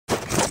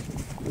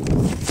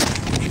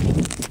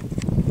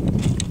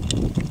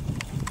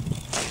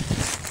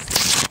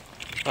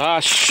Ah,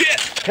 shit!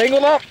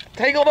 Tangled up!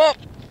 Tangled up!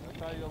 That's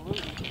how you lose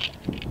it.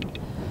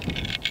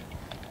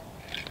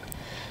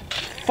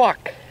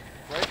 Fuck!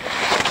 Break it?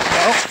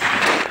 No.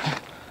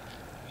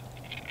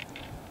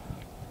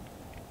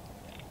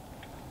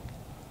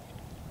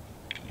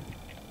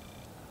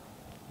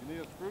 You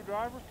need a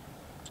screwdriver?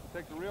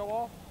 Take the reel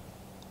off?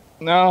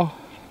 No.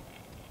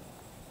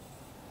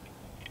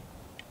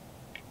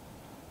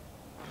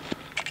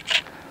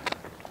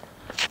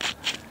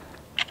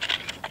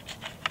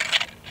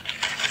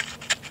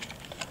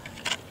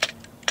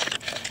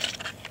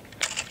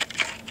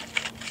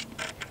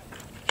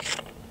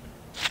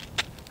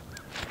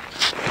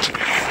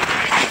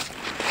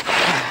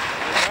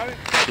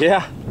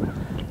 Yeah.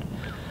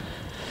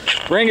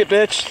 Bring it,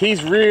 bitch.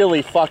 He's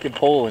really fucking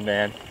pulling,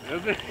 man.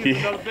 Is it? It's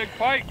another big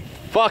pike.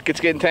 Fuck, it's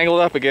getting tangled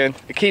up again.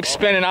 It keeps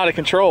spinning out of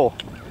control.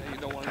 Yeah, you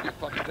don't want to get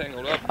fucking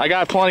tangled up. I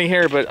got plenty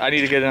here, but I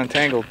need to get it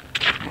untangled.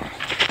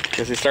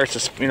 Because it starts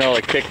to, you know,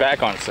 like pick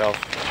back on itself.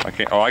 I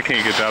can't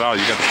get that out.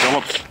 You got the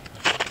Phillips?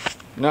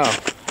 No.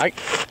 I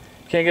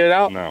can't get it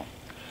out? No.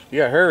 You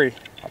gotta hurry.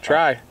 I'll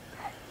try.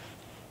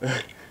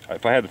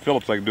 If I had the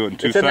Phillips, I could do it in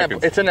 2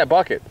 seconds. It's in that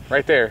bucket,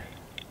 right there.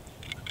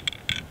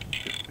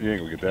 You ain't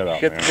gonna get that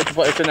out, man.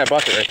 It's in that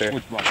bucket right there.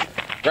 Which bucket?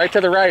 Right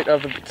to the right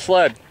of the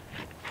sled.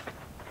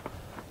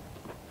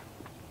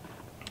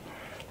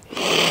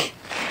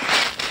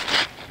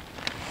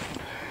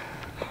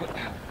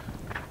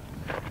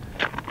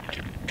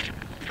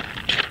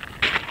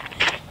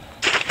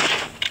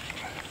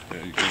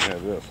 Yeah, you can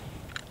have this.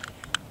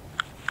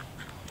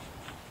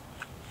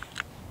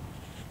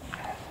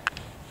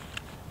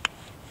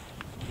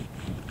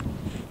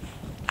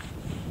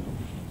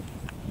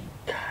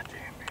 God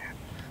damn, man.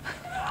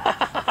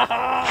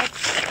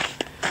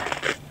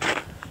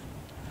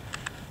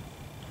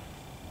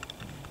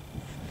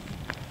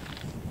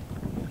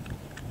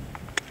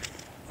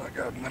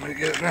 Let me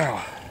get it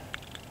now.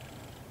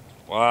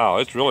 Wow,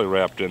 it's really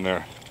wrapped in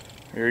there.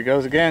 Here he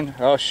goes again.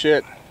 Oh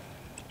shit.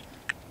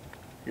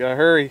 You gotta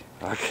hurry.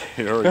 I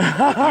can't hurry. You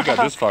got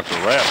this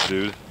fucker wrapped,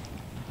 dude.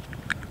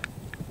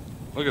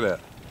 Look at that.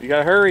 You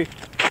gotta hurry.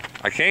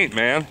 I can't,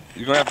 man.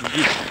 You're gonna have to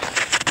do.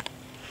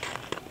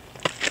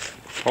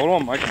 Hold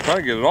on, I can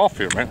probably get it off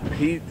here, man.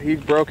 He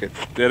broke it.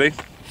 Did he?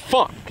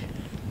 Fuck.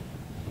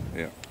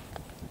 Yeah.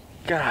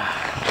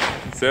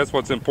 God. See, that's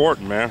what's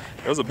important, man.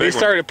 It was a big He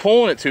started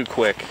pulling it too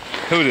quick. one.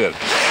 Who did?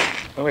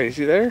 Oh wait, is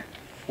he there?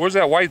 Where's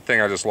that white thing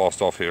I just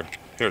lost off here?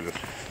 Here it is.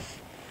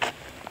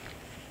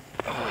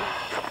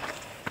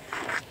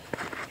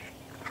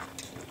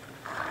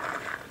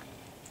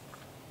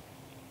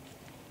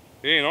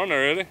 He ain't on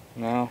there, is he?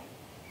 No.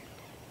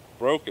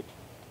 Broke it.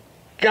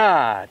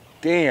 God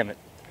damn it.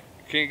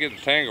 Can't get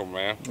the tangle,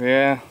 man.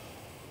 Yeah.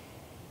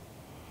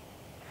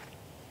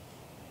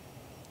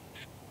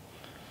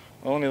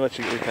 Well, let me let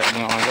you get that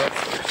one on up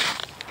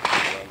first.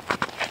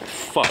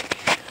 Fuck.